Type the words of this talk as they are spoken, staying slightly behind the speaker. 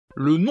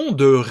Le nom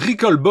de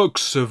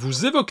Recalbox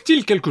vous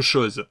évoque-t-il quelque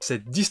chose?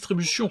 Cette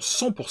distribution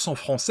 100%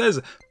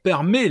 française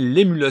permet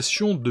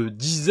l'émulation de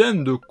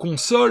dizaines de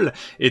consoles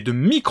et de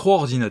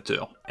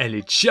micro-ordinateurs. Elle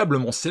est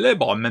diablement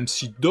célèbre, même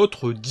si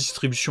d'autres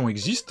distributions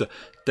existent,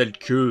 telles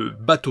que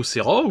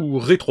Batocera ou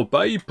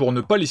RetroPie pour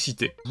ne pas les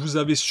citer. Vous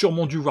avez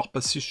sûrement dû voir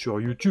passer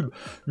sur YouTube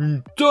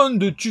une tonne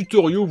de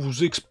tutoriaux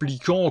vous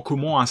expliquant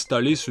comment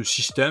installer ce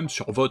système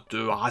sur votre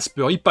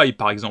Raspberry Pi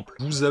par exemple.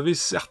 Vous avez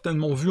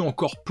certainement vu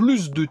encore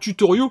plus de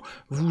tutoriaux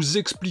vous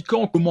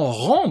expliquant comment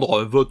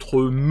rendre votre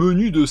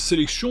menu de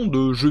sélection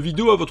de jeux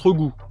vidéo à votre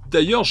goût.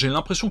 D'ailleurs, j'ai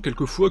l'impression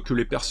quelquefois que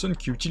les personnes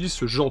qui utilisent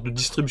ce genre de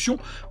distribution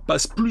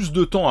passent plus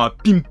de temps à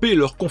pimper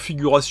leur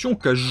configuration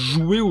qu'à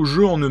jouer au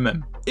jeu en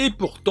eux-mêmes. Et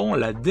pourtant,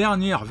 la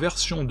dernière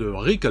version de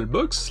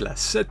Recalbox, la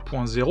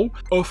 7.0,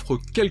 offre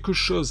quelque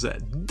chose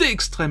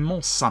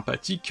d'extrêmement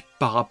sympathique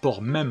par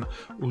rapport même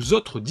aux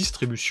autres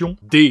distributions,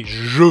 des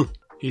jeux.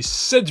 Et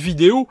cette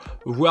vidéo,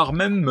 voire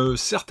même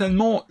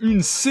certainement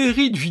une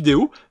série de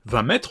vidéos,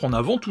 va mettre en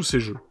avant tous ces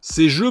jeux.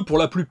 Ces jeux, pour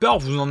la plupart,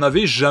 vous n'en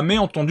avez jamais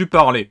entendu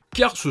parler,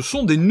 car ce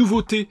sont des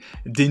nouveautés,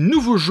 des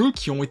nouveaux jeux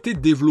qui ont été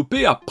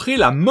développés après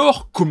la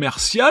mort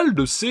commerciale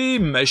de ces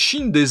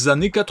machines des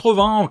années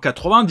 80,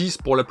 90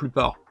 pour la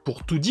plupart.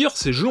 Pour tout dire,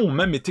 ces jeux ont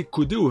même été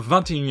codés au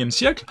 21e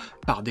siècle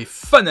par des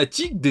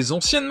fanatiques des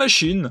anciennes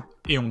machines.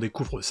 Et on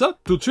découvre ça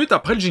tout de suite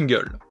après le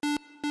jingle.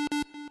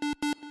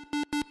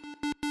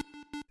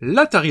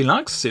 L'Atari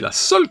Lynx, c'est la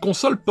seule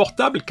console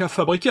portable qu'a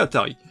fabriqué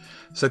Atari.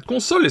 Cette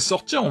console est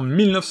sortie en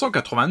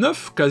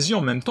 1989, quasi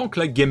en même temps que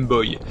la Game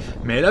Boy,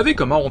 mais elle avait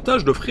comme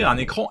avantage d'offrir un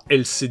écran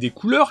LCD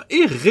couleur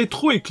et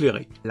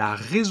rétro-éclairé. La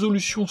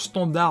résolution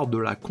standard de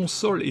la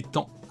console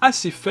étant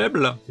assez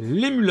faible,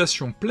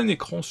 l'émulation plein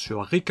écran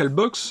sur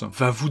Recalbox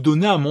va vous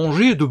donner à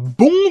manger de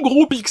bons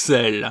gros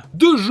pixels.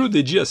 2 jeux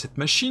dédiés à cette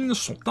machine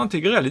sont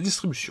intégrés à la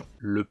distribution.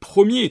 Le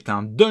premier est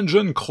un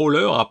dungeon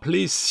crawler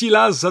appelé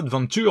Scylla's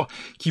Adventure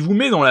qui vous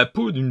met dans la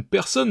peau d'une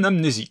personne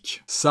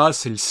amnésique. Ça,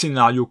 c'est le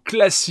scénario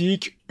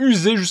classique,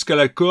 usé jusqu'à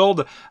la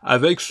corde,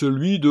 avec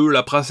celui de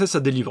la princesse à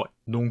délivrer.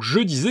 Donc je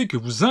disais que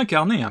vous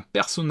incarnez un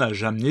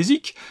personnage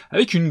amnésique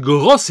avec une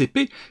grosse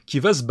épée qui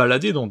va se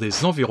balader dans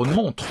des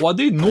environnements en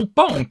 3D, non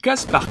pas en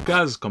case par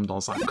case comme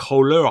dans un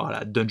crawler à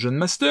la Dungeon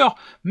Master,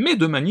 mais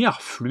de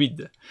manière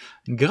fluide.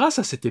 Grâce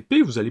à cette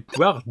épée, vous allez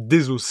pouvoir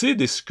désosser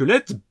des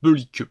squelettes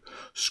belliqueux.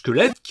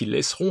 Squelettes qui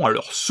laisseront à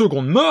leur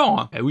seconde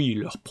mort, eh oui,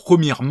 leur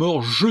première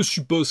mort, je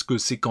suppose que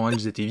c'est quand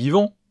elles étaient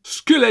vivants,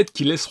 squelettes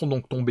qui laisseront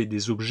donc tomber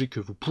des objets que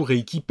vous pourrez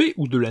équiper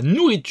ou de la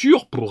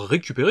nourriture pour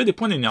récupérer des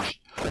points d'énergie.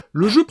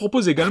 Le jeu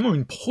propose également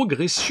une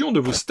progression de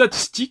vos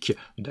statistiques,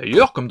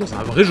 d'ailleurs comme dans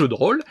un vrai jeu de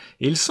rôle,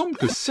 et il semble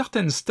que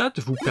certaines stats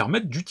vous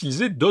permettent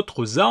d'utiliser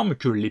d'autres armes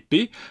que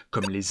l'épée,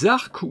 comme les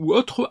arcs ou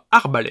autres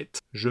arbalètes.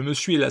 Je me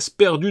suis hélas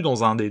perdu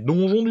dans un des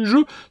donjons du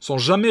jeu sans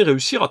jamais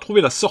réussir à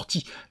trouver la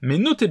sortie, mais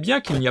notez bien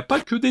qu'il n'y a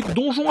pas que des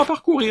donjons à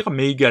parcourir,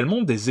 mais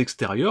également des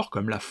extérieurs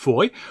comme la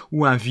forêt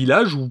ou un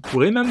village où vous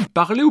pourrez même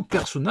parler aux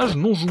personnages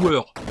non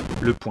joueurs.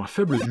 Le point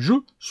faible du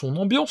jeu, son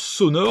ambiance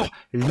sonore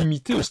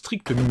limitée au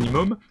strict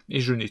minimum, et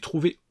je n'ai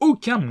trouvé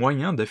aucun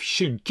moyen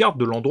d'afficher une carte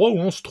de l'endroit où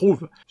on se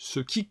trouve, ce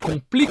qui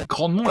complique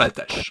grandement la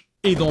tâche.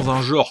 Et dans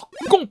un genre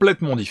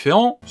complètement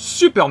différent,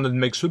 Super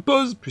Nutmeg se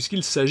pose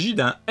puisqu'il s'agit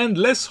d'un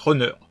Endless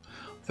Runner.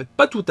 En fait,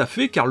 pas tout à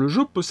fait car le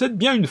jeu possède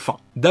bien une fin.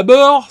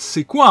 D'abord,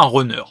 c'est quoi un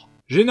runner ?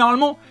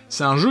 Généralement,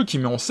 c'est un jeu qui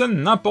met en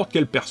scène n'importe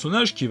quel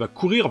personnage qui va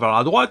courir vers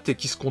la droite et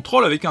qui se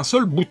contrôle avec un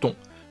seul bouton,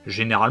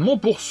 généralement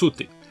pour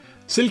sauter.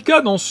 C'est le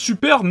cas dans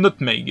Super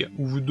Nutmeg,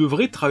 où vous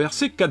devrez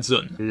traverser 4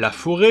 zones. La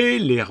forêt,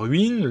 les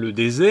ruines, le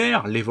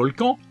désert, les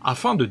volcans,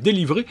 afin de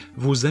délivrer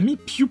vos amis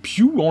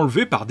piou-piou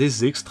enlevés par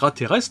des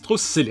extraterrestres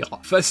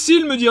scélérats.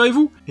 Facile, me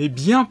direz-vous ? Eh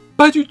bien,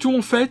 pas du tout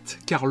en fait,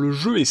 car le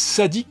jeu est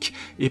sadique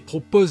et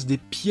propose des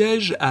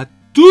pièges à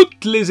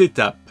toutes les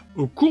étapes.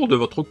 Au cours de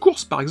votre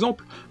course, par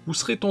exemple, vous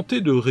serez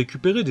tenté de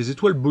récupérer des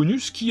étoiles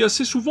bonus qui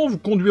assez souvent vous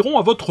conduiront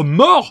à votre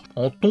mort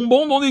en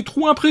tombant dans des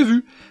trous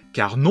imprévus,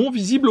 car non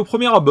visibles au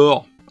premier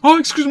abord. Oh,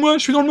 excuse-moi,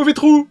 je suis dans le mauvais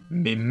trou!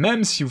 Mais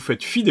même si vous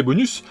faites fi des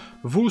bonus,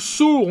 vos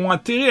sauts auront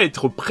intérêt à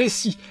être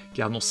précis,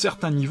 car dans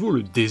certains niveaux,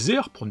 le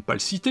désert, pour ne pas le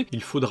citer,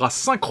 il faudra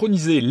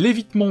synchroniser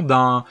l'évitement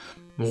d'un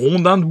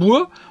rondin de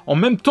bois en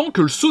même temps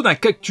que le saut d'un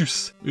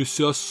cactus. Et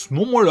c'est à ce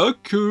moment-là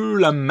que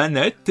la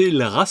manette et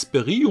le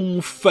Raspberry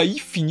ont failli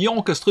finir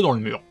encastrés dans le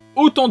mur.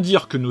 Autant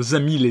dire que nos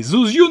amis les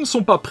osios ne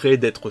sont pas prêts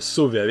d'être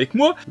sauvés avec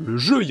moi, le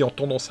jeu ayant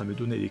tendance à me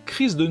donner des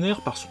crises de nerfs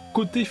par son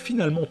côté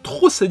finalement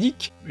trop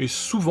sadique, et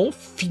souvent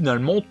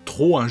finalement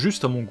trop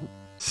injuste à mon goût.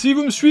 Si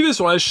vous me suivez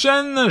sur la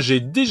chaîne,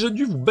 j'ai déjà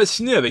dû vous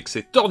bassiner avec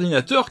cet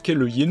ordinateur qu'est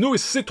le Yeno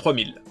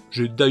C3000.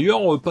 J'ai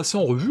d'ailleurs passé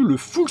en revue le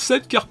full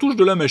set cartouche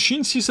de la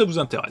machine si ça vous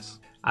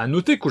intéresse. A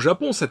noter qu'au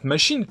Japon, cette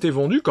machine était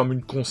vendue comme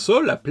une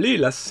console appelée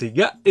la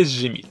Sega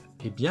SG1000.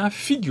 Eh bien,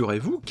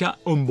 figurez-vous qu'un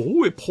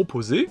homebrew est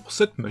proposé pour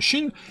cette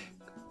machine,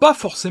 pas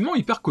forcément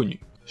hyper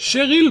connue.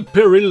 Cheryl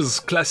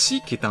Perril's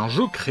Classic est un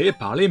jeu créé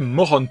par les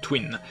Moron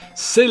Twins,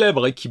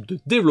 célèbre équipe de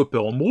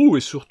développeurs homebrew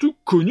et surtout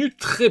connue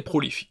très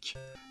prolifique.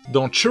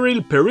 Dans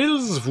Cheryl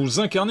Perils, vous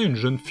incarnez une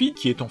jeune fille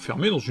qui est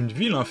enfermée dans une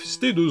ville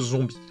infestée de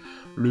zombies.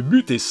 Le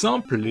but est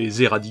simple,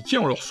 les éradiquer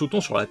en leur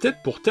sautant sur la tête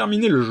pour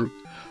terminer le jeu.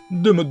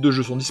 Deux modes de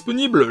jeu sont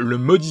disponibles, le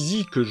mode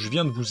easy que je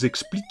viens de vous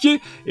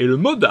expliquer, et le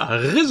mode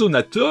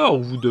raisonnateur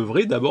où vous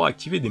devrez d'abord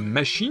activer des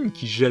machines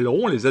qui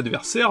gèleront les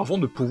adversaires avant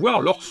de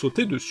pouvoir leur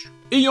sauter dessus.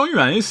 Ayant eu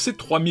un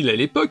SC3000 à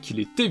l'époque,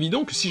 il est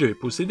évident que si j'avais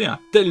possédé un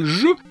tel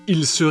jeu,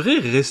 il serait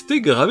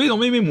resté gravé dans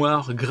mes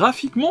mémoires.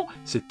 Graphiquement,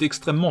 c'est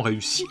extrêmement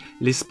réussi,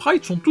 les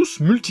sprites sont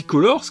tous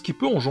multicolores, ce qui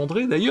peut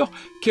engendrer d'ailleurs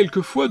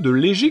quelquefois de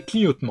légers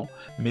clignotements.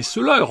 Mais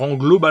cela rend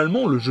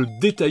globalement le jeu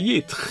détaillé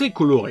et très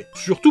coloré.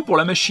 Surtout pour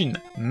la machine.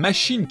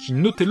 Machine qui,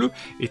 notez-le,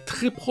 est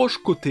très proche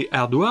côté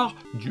hardware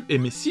du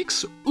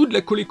MSX ou de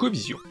la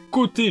ColecoVision.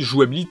 Côté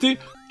jouabilité,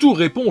 tout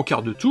répond au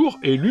quart de tour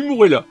et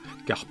l'humour est là.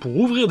 Car pour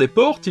ouvrir des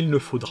portes, il ne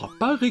faudra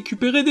pas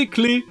récupérer des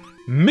clés,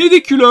 mais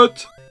des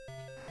culottes.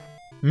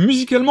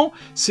 Musicalement,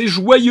 c'est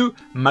joyeux,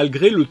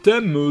 malgré le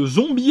thème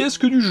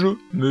zombiesque du jeu,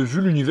 mais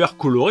vu l'univers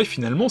coloré,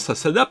 finalement, ça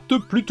s'adapte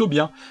plutôt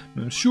bien,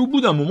 même si au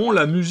bout d'un moment,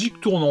 la musique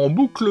tourne en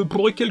boucle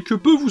pourrait quelque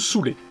peu vous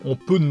saouler. En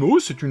peu de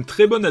mots, c'est une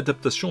très bonne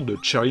adaptation de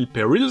Cheryl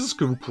Perils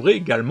que vous pourrez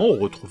également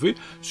retrouver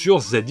sur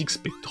ZX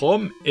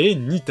Spectrum et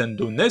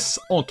Nintendo NES,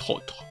 entre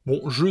autres.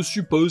 Bon, je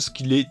suppose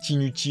qu'il est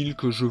inutile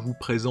que je vous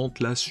présente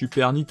la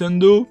Super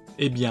Nintendo.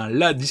 Eh bien,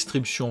 la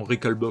distribution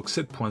Recalbox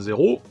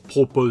 7.0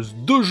 propose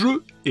deux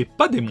jeux et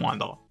pas des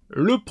moindres.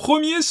 Le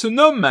premier se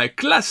nomme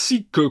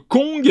Classic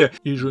Kong,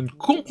 et je ne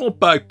comprends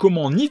pas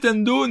comment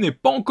Nintendo n'est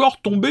pas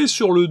encore tombé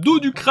sur le dos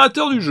du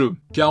créateur du jeu.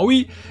 Car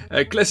oui,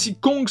 Classic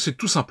Kong c'est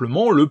tout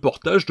simplement le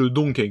portage de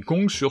Donkey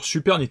Kong sur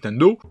Super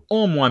Nintendo,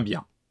 en moins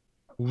bien.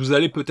 Vous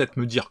allez peut-être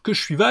me dire que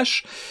je suis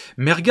vache,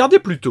 mais regardez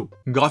plutôt.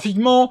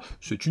 Graphiquement,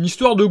 c'est une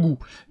histoire de goût,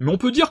 mais on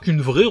peut dire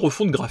qu'une vraie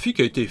refonte graphique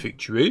a été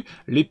effectuée,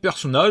 les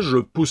personnages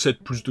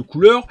possèdent plus de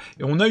couleurs,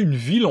 et on a une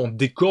ville en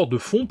décor de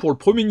fond pour le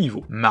premier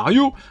niveau.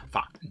 Mario,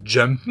 enfin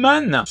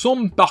Jumpman,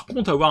 semble par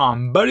contre avoir un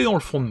balai dans le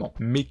fondement.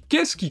 Mais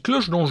qu'est-ce qui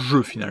cloche dans ce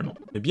jeu finalement?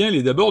 Eh bien il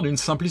est d'abord d'une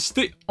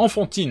simplicité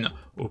enfantine.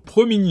 Au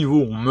premier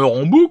niveau, on meurt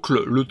en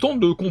boucle, le temps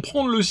de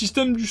comprendre le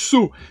système du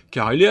saut,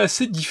 car il est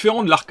assez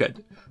différent de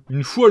l'arcade.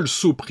 Une fois le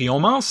saut pris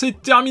en main,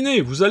 c'est terminé,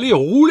 vous allez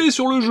rouler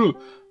sur le jeu.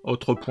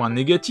 Autre point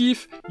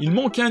négatif, il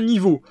manque un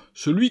niveau,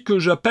 celui que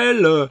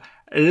j'appelle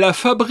la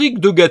fabrique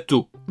de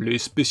gâteaux. Les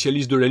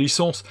spécialistes de la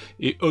licence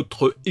et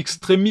autres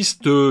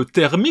extrémistes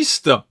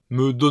thermistes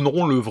me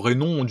donneront le vrai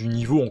nom du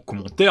niveau en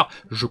commentaire,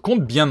 je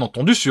compte bien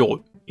entendu sur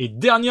eux. Et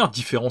dernière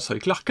différence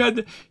avec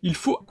l'arcade, il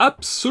faut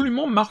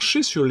absolument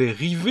marcher sur les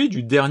rivets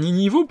du dernier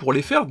niveau pour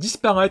les faire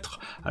disparaître,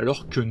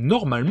 alors que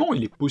normalement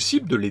il est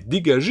possible de les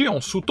dégager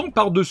en sautant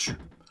par-dessus.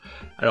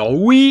 Alors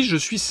oui, je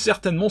suis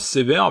certainement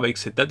sévère avec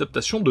cette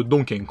adaptation de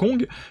Donkey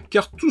Kong,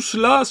 car tout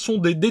cela sont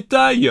des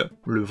détails.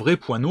 Le vrai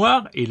point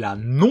noir est la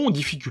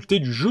non-difficulté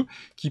du jeu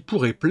qui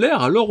pourrait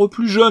plaire alors aux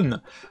plus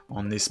jeunes.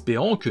 En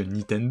espérant que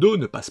Nintendo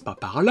ne passe pas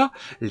par là,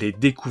 les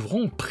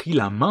découvrants ont pris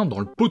la main dans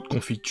le pot de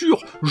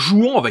confiture,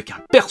 jouant avec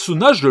un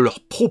personnage de leur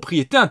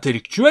propriété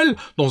intellectuelle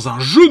dans un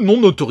jeu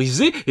non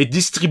autorisé et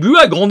distribué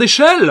à grande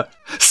échelle.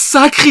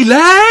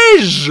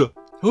 Sacrilège!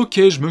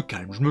 Ok, je me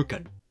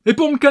calme. Et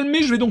pour me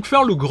calmer, je vais donc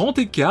faire le grand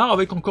écart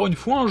avec encore une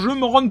fois un jeu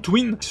Moron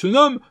Twin qui se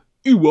nomme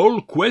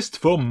World Quest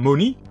for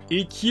Money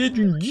et qui est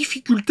d'une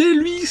difficulté,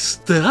 lui,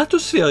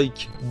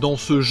 stratosphérique. Dans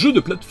ce jeu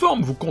de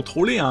plateforme, vous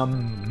contrôlez un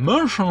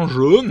machin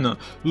jaune,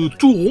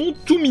 tout rond,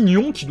 tout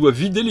mignon, qui doit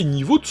vider les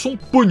niveaux de son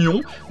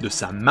pognon, de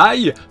sa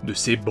maille, de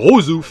ses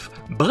brosoufs,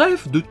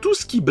 bref, de tout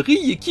ce qui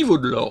brille et qui vaut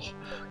de l'or.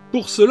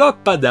 Pour cela,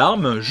 pas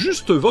d'armes,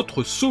 juste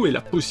votre saut et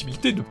la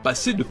possibilité de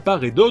passer de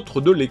part et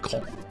d'autre de l'écran.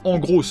 En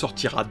gros,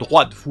 sortir à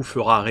droite vous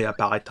fera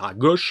réapparaître à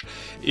gauche,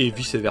 et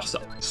vice versa.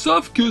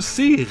 Sauf que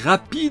c'est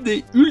rapide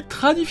et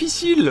ultra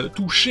difficile.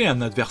 Toucher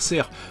un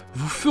adversaire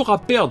vous fera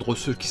perdre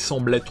ce qui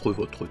semble être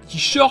votre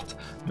t-shirt,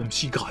 même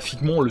si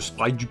graphiquement le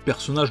sprite du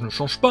personnage ne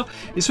change pas,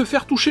 et se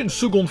faire toucher une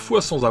seconde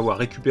fois sans avoir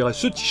récupéré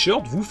ce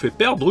t-shirt vous fait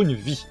perdre une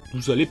vie.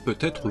 Vous allez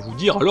peut-être vous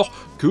dire alors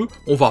que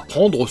on va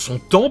prendre son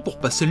temps pour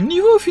passer le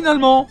niveau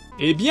finalement.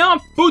 Eh bien,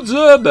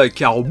 podzub,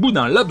 car au bout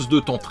d'un laps de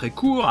temps très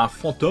court, un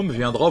fantôme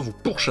viendra vous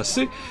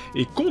pourchasser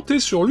et comptez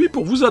sur lui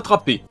pour vous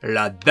attraper.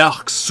 La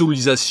dark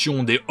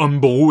soulisation des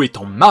homebrew est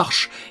en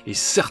marche, et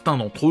certains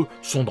d'entre eux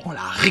sont dans la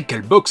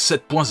Recalbox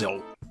 7.0.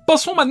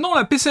 Passons maintenant à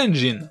la PC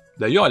Engine.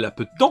 D'ailleurs, il y a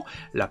peu de temps,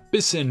 la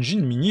PC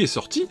Engine Mini est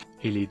sortie,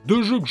 et les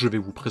deux jeux que je vais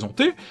vous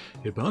présenter,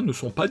 ne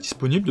sont pas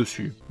disponibles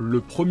dessus.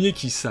 Le premier,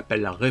 qui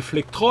s'appelle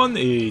Reflectron,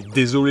 et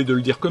désolé de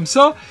le dire comme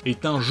ça,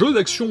 est un jeu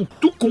d'action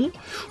tout con,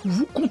 où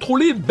vous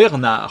contrôlez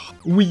Bernard.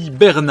 Oui,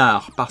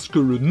 Bernard, parce que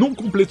le nom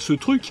complet de ce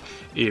truc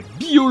est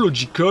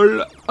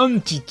Biological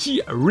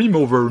Entity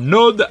Remover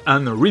Node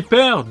and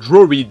Repair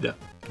Droid.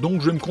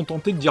 Donc je vais me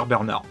contenter de dire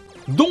Bernard.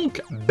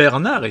 Donc,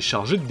 Bernard est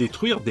chargé de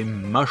détruire des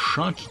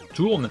machins qui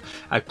tournent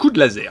à coups de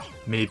laser.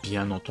 Mais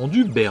bien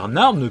entendu,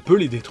 Bernard ne peut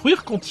les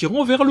détruire qu'en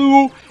tirant vers le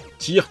haut,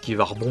 tir qui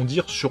va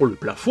rebondir sur le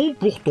plafond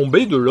pour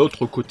tomber de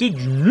l'autre côté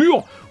du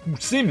mur où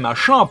ces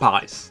machins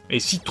apparaissent. Et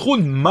si trop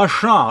de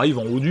machins arrivent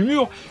en haut du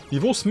mur, ils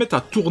vont se mettre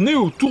à tourner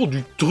autour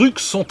du truc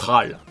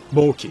central.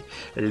 Bon ok,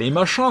 les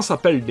machins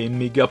s'appellent des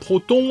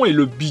mégaprotons et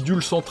le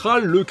bidule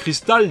central le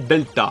cristal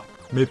delta.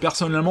 Mais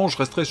personnellement je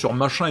resterai sur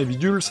machin et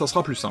bidule, ça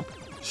sera plus simple.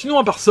 Sinon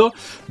à part ça,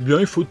 eh bien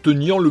il faut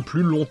tenir le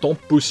plus longtemps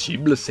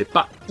possible, c'est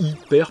pas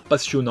hyper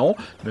passionnant,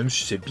 même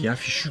si c'est bien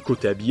fichu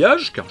côté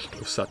habillage, car je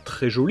trouve ça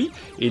très joli,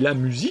 et la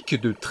musique est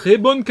de très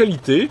bonne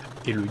qualité,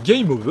 et le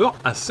game over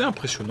assez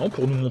impressionnant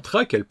pour nous montrer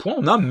à quel point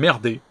on a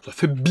merdé. Ça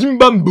fait bim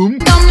bam boum.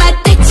 Dans ma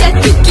tête, y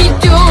a tout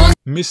qui tourne.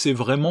 Mais c'est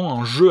vraiment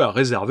un jeu à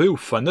réserver aux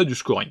fanats du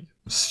scoring.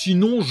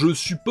 Sinon, je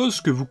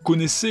suppose que vous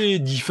connaissez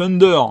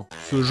Defender,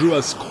 ce jeu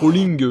à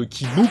scrolling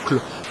qui boucle,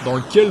 dans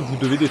lequel vous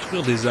devez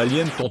détruire des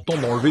aliens tentant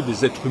d'enlever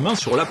des êtres humains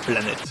sur la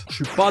planète.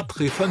 Je suis pas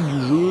très fan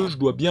du jeu, je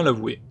dois bien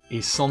l'avouer.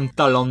 Et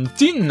Santa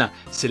Lantine,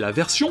 c'est la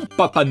version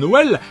Papa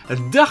Noël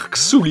dark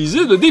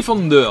soulisée de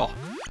Defender.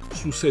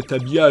 Sous cet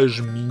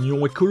habillage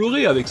mignon et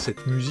coloré, avec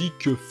cette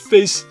musique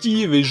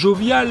festive et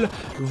joviale,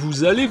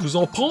 vous allez vous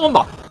en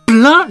prendre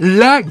plein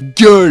la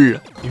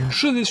gueule. Et une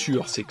chose est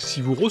sûre, c'est que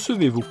si vous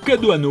recevez vos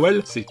cadeaux à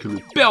Noël, c'est que le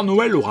Père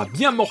Noël aura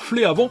bien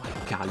morflé avant,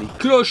 car les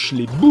cloches,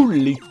 les boules,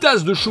 les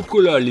tasses de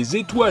chocolat, les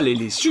étoiles et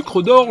les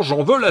sucres d'orge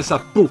en veulent à sa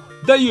peau.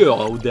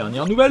 D'ailleurs, aux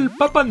dernières nouvelles,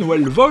 Papa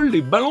Noël vole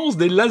et balance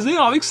des lasers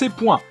avec ses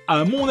poings.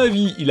 À mon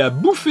avis, il a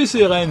bouffé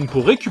ses reines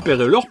pour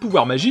récupérer leur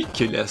pouvoir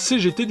magique, et la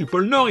CGT du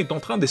pôle Nord est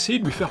en train d'essayer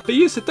de lui faire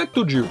payer cet acte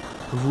odieux.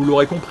 Vous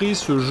l'aurez compris,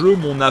 ce jeu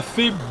m'en a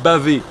fait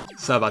baver.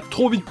 Ça va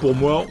trop vite pour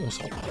moi, on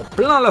s'en prend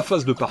plein la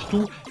face de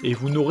partout, et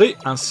vous n'aurez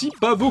ainsi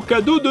pas vos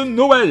cadeaux de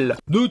Noël.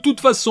 De toute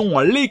façon,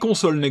 les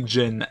consoles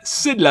next-gen,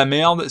 c'est de la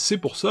merde, c'est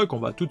pour ça qu'on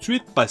va tout de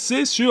suite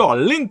passer sur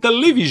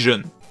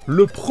l'intellivision.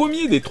 Le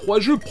premier des 3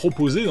 jeux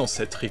proposés dans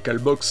cette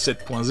Recalbox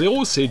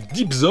 7.0, c'est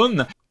Deep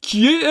Zone,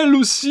 qui est elle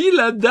aussi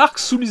la dark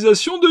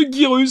soulisation de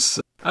Gyrus.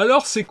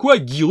 Alors c'est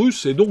quoi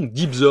Gyrus et donc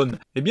Deep Zone?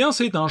 Eh bien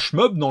c'est un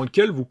shmup dans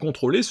lequel vous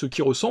contrôlez ce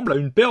qui ressemble à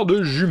une paire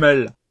de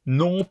jumelles.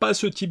 Non, pas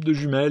ce type de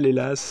jumelles,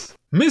 hélas.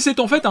 Mais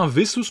c'est en fait un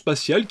vaisseau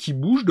spatial qui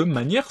bouge de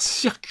manière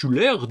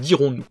circulaire,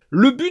 dirons-nous.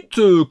 Le but,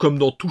 comme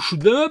dans tout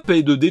shoot'em up,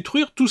 est de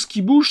détruire tout ce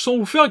qui bouge sans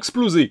vous faire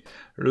exploser.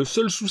 Le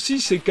seul souci,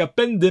 c'est qu'à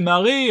peine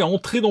démarré et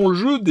entré dans le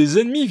jeu, des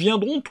ennemis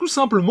viendront tout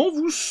simplement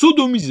vous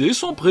sodomiser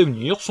sans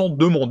prévenir, sans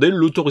demander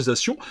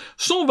l'autorisation,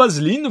 sans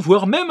vaseline,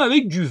 voire même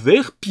avec du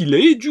verre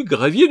pilé et du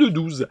gravier de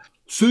 12.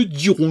 Ce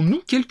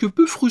dirons-nous quelque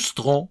peu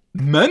frustrant,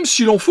 même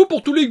s'il en faut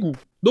pour tous les goûts.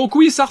 Donc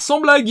oui, ça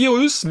ressemble à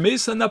Gyrus, mais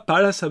ça n'a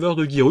pas la saveur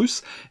de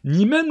Gyrus,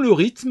 ni même le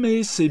rythme,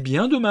 et c'est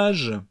bien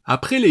dommage.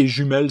 Après les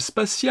jumelles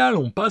spatiales,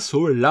 on passe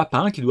aux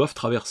lapins qui doivent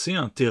traverser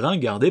un terrain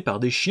gardé par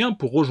des chiens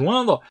pour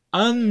rejoindre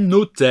un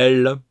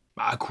hôtel.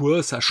 Bah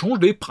quoi, ça change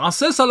des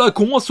princesses à la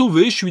con à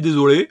sauver, je suis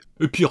désolé.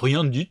 Et puis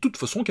rien ne dit de toute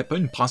façon qu'il n'y a pas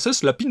une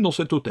princesse lapine dans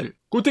cet hôtel.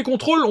 Côté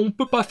contrôle, on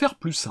peut pas faire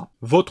plus simple.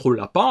 Votre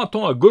lapin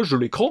attend à gauche de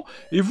l'écran,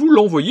 et vous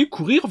l'envoyez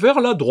courir vers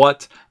la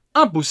droite.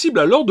 Impossible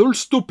alors de le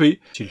stopper.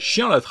 Si le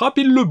chien l'attrape,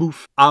 il le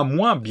bouffe. À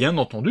moins, bien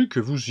entendu, que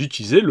vous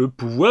utilisez le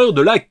pouvoir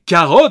de la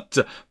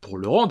carotte pour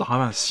le rendre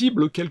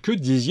invincible quelques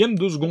dixièmes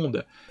de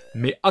seconde.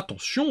 Mais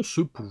attention,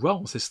 ce pouvoir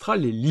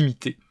ancestral est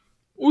limité.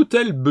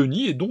 Hotel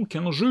Bunny est donc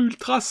un jeu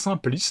ultra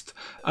simpliste,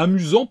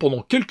 amusant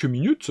pendant quelques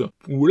minutes,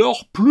 ou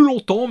alors plus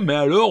longtemps, mais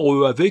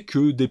alors avec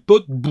des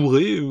potes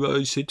bourrés à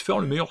essayer de faire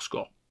le meilleur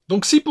score.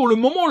 Donc si pour le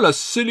moment la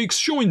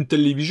sélection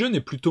Intellivision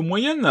est plutôt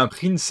moyenne,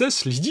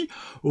 Princess Lady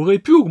aurait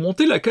pu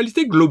augmenter la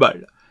qualité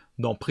globale.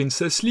 Dans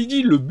Princess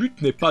Lady, le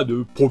but n'est pas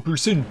de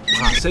propulser une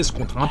princesse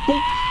contre un pont,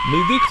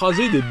 mais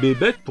d'écraser des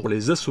bébêtes pour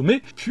les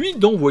assommer, puis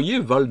d'envoyer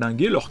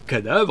valdinguer leurs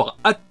cadavres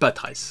ad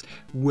patresse.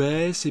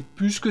 Ouais, c'est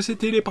plus ce que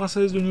c'était les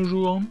princesses de nos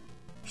jours.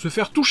 Se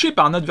faire toucher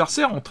par un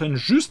adversaire entraîne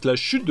juste la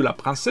chute de la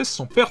princesse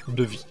sans perte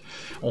de vie.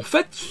 En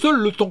fait, seul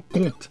le temps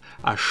compte.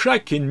 À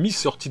chaque ennemi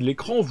sorti de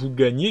l'écran, vous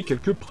gagnez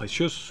quelques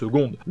précieuses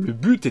secondes. Le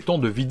but étant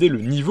de vider le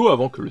niveau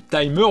avant que le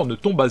timer ne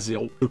tombe à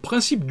 0. Le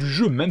principe du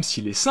jeu, même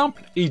s'il est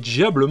simple, est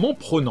diablement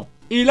prenant.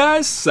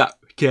 Hélas,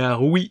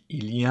 car oui,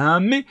 il y a un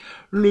mais,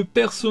 le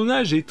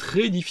personnage est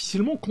très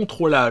difficilement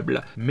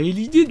contrôlable. Mais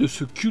l'idée de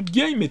ce cute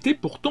game était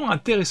pourtant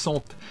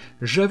intéressante.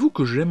 J'avoue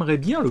que j'aimerais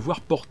bien le voir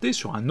porté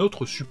sur un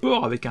autre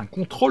support avec un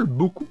contrôle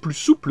beaucoup plus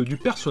souple du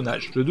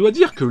personnage. Je dois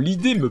dire que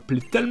l'idée me plaît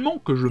tellement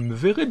que je me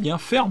verrais bien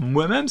faire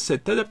moi-même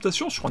cette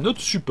adaptation sur un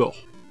autre support.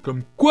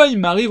 Comme quoi il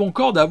m'arrive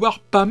encore d'avoir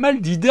pas mal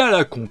d'idées à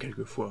la con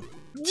quelquefois.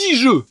 10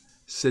 jeux!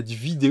 Cette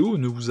vidéo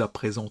ne vous a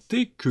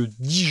présenté que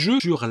 10 jeux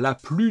sur la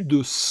plus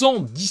de 100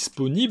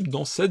 disponibles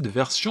dans cette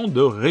version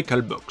de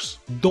Recalbox.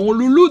 Dans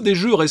le lot des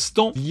jeux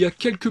restants, il y a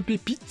quelques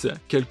pépites,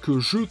 quelques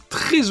jeux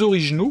très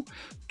originaux,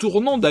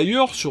 tournant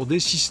d'ailleurs sur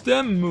des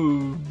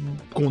systèmes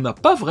qu'on n'a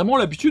pas vraiment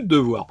l'habitude de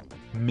voir.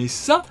 Mais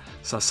ça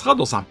sera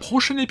dans un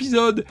prochain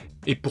épisode.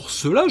 Et pour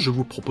cela, je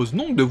vous propose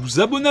donc de vous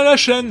abonner à la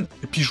chaîne.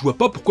 Et puis je vois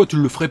pas pourquoi tu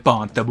le ferais pas,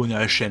 hein, t'abonner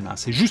à la chaîne, hein,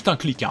 c'est juste un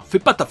clic, hein, fais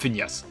pas ta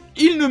feignasse.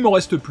 Il ne me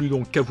reste plus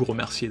donc qu'à vous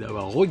remercier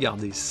d'avoir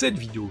regardé cette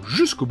vidéo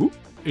jusqu'au bout,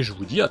 et je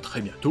vous dis à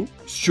très bientôt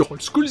sur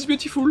Oldschool is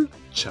Beautiful.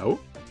 Ciao,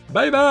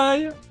 bye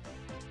bye.